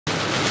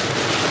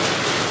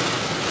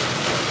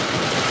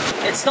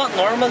It's not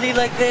normally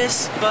like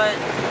this, but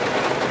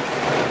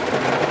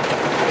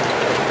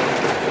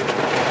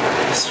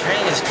this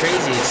train is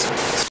crazy.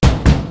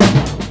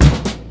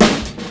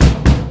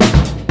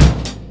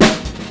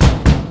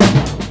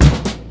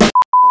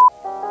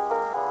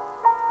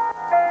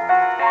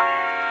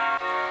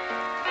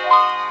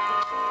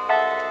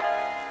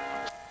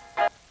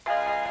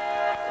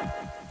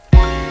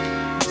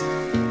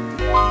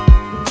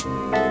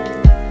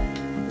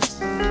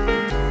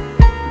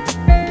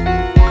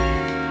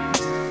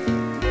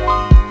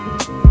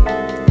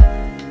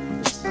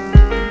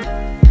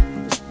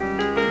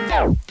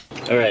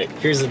 Alright,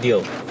 here's the deal.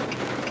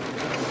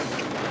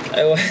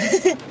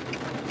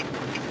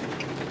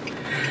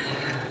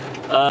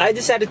 I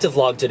decided to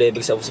vlog today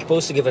because I was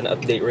supposed to give an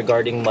update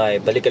regarding my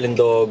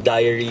Alindog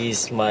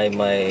Diaries, my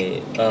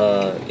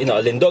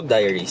Alindog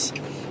Diaries.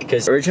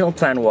 Because the original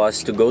plan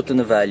was to go to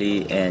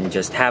Nuvali and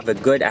just have a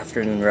good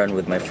afternoon run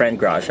with my friend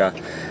Gracia.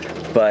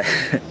 But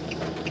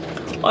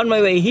on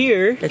my way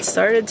here, it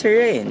started to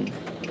rain.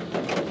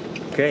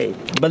 Great.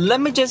 But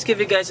let me just give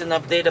you guys an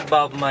update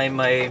about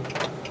my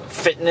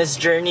fitness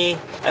journey.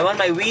 I'm on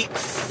my week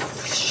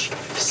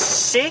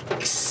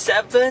 6,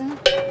 7.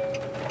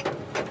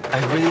 I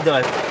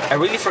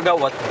really forgot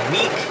what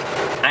week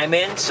I'm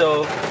in.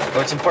 So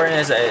what's important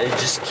is I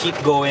just keep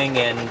going,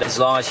 and as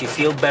long as you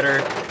feel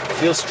better,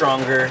 feel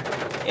stronger,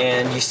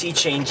 and you see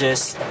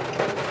changes,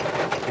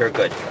 you're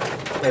good.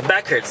 My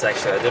back hurts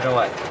actually. I don't know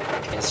why.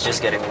 It's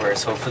just getting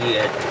worse. Hopefully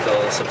it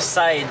will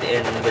subside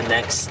in the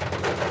next.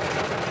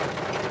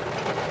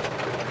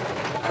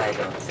 I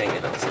don't think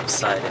it'll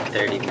subside in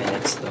 30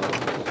 minutes though.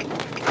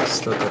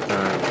 Still got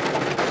time.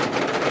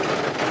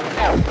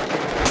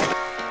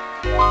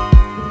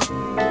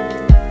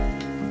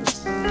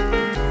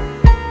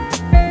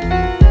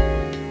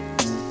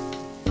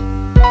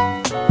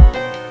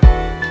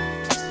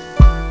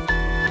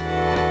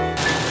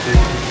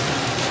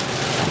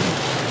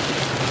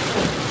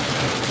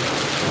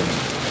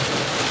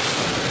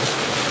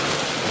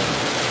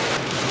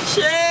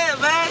 Shit,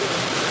 man!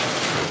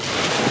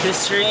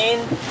 This rain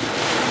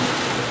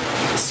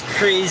is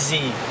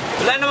crazy.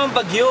 Wala naman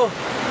bagyo.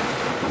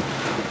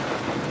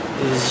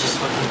 This is just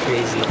fucking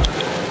crazy.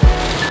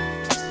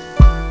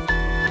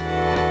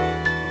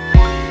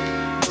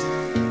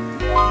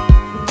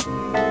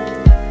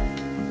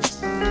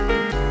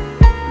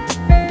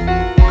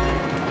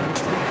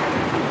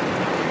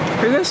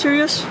 Are you guys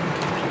serious?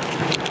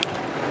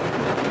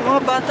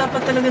 Mga bata pa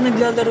talaga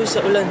naglalaro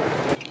sa ulan.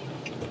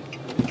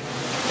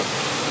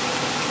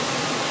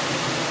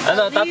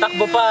 Ano,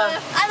 tatakbo pa?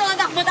 Ano,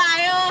 tatakbo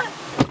tayo?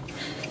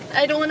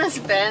 I don't wanna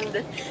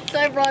spend,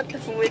 so I brought the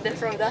food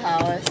from the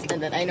house,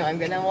 and then I know I'm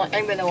gonna want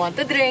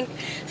to drink,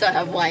 so I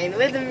have wine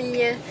with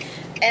me,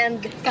 and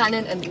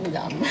kanin and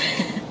ulam.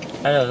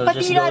 Ano, so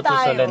just go to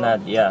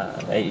Solenad. Yeah,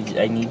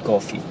 I need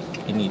coffee.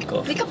 I need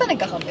coffee. Hindi ka pa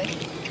nagkakape?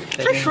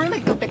 For sure,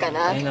 nagkape ka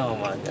na. I know,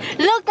 man.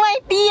 Look, my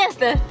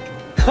teeth!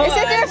 Is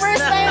it your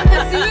first time to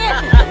see it?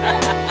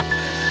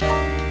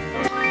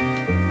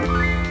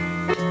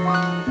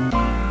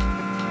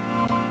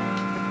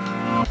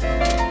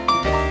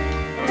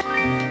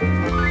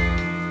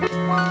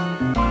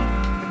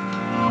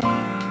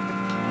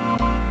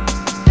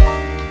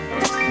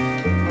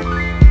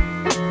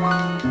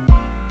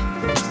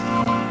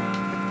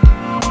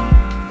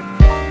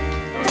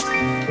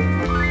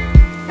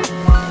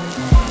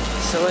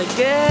 So I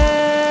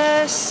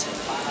guess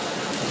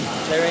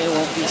the rain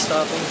won't be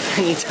stopping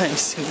anytime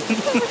soon.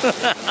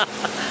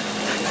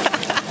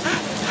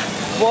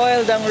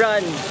 Boiled ang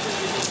run.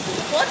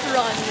 What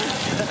run?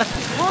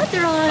 What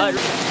run?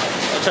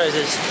 I'll try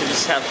to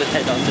just have to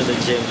head on to the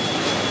gym.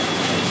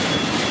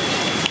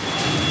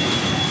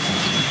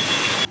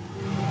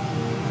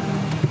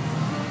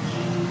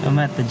 I'm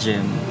at the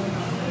gym.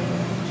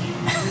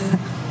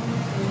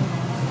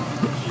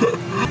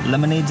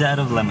 Lemonade's out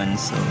of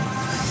lemons, so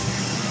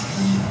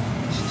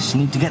just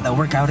need to get that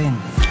workout in.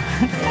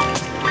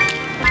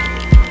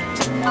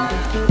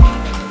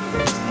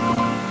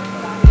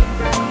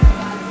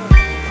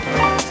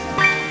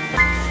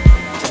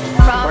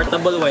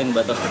 Portable wine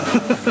ba to?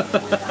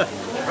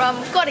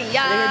 From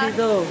Korea.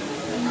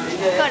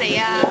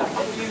 Korea.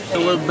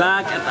 So we're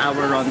back at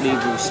our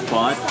rendezvous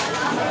spot.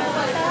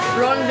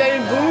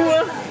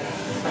 Rendezvous.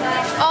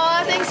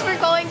 Oh, thanks for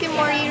calling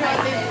Kimori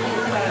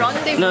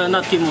rendezvous. No,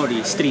 not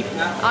Kimori, street.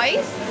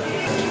 Ay?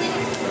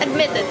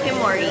 Admitted,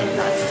 Kimori,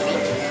 not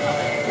street.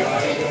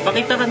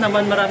 Pakita ka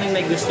naman, maraming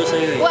may gusto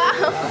sa'yo eh.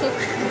 Wow!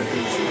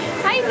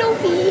 Hi,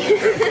 Novi!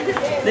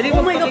 Dali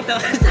mo pakita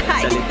ka.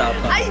 Salita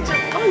pa. Ay,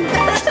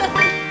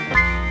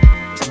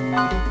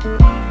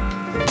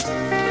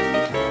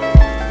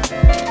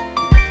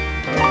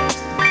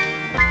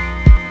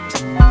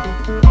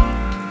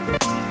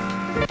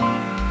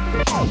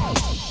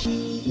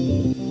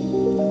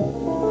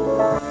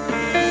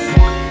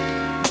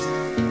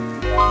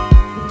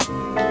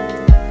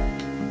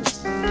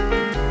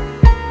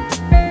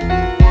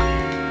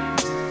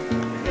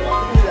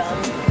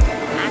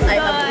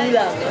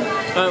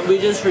 We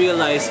just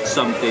realized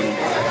something.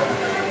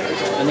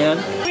 Ano yan?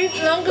 we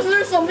wait lang kasi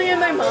there's something in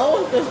my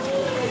mouth.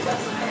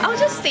 I'll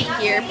just stay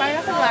here. Para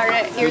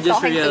kunwari, We you're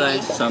just talking to me.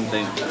 realized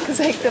something. Because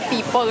like the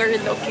people are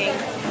looking.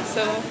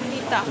 So,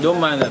 dita.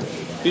 Don't mind them.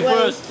 People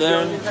are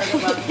staring.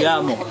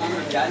 Yeah mo.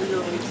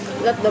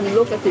 Let them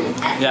look at you.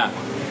 Yeah.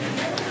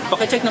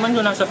 Pakicheck naman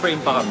kung nasa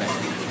frame pa kami.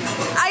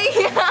 Ay,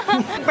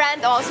 yeah.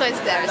 Brand also is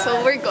there,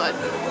 so we're good.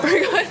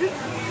 We're good.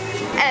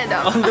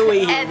 On the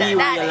way here, we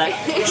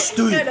realized...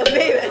 Stood! Edo,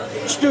 baby.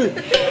 Stood!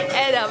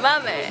 Edo,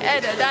 mami.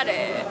 Edo,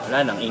 daddy.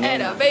 Wala nang ingay.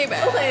 Edo, baby.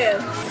 Okay.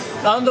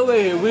 On the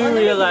way here, we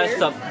realized here?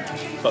 something.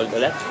 Hold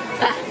ulit.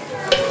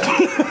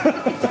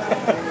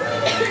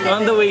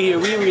 On the way here,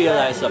 we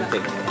realized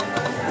something.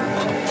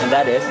 And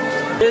that is,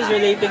 it is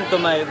relating to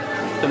my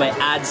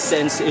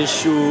AdSense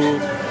issue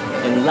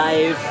in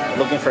life,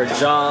 looking for a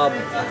job,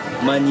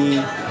 money,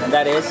 and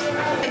that is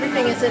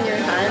Everything is in your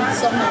hands.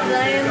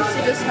 Sometimes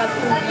you just have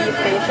to be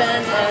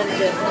patient and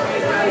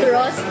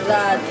trust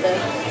that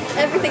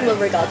everything will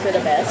work out for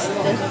the best.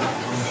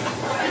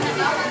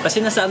 kasi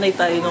nasanay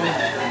tayo nung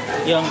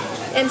yung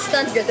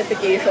Instant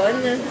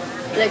gratification.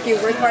 Like you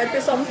work hard for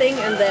something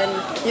and then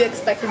you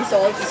expect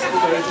results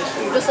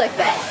just like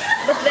that.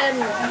 But then,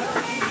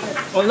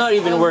 well, not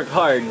even work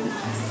hard.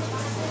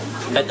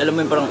 Kahit alam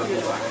mo yung parang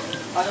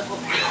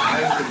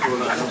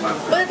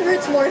but it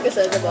hurts more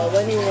kasi diba,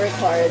 when you work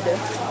hard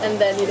and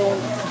then you don't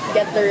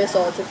get the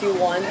results that you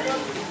want.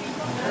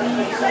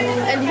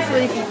 And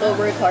usually people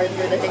work hard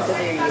for the things that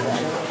they really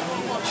want.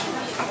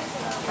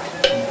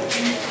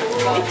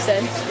 Makes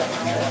sense.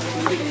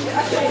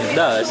 it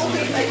does.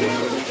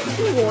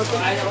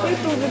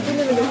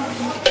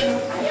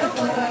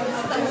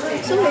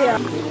 So yeah.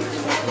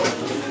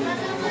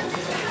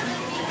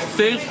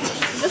 Things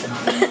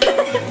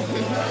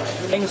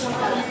things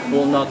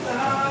will not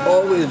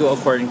always go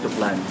according to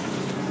plan.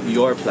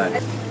 Your plan.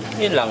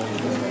 Yun lang.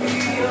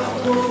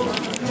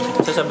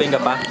 Sasabihin ka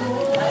pa?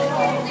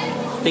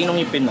 Tingnan mo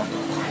yung pin mo.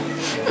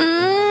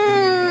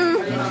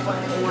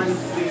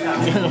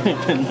 Tingnan mo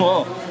yung pin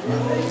mo.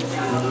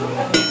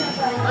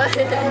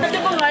 Di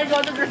ba nga, I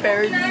got it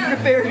repaired?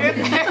 Repaired?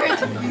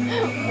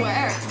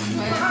 Where?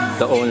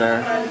 The owner.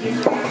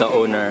 The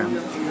owner.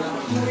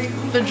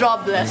 The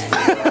jobless.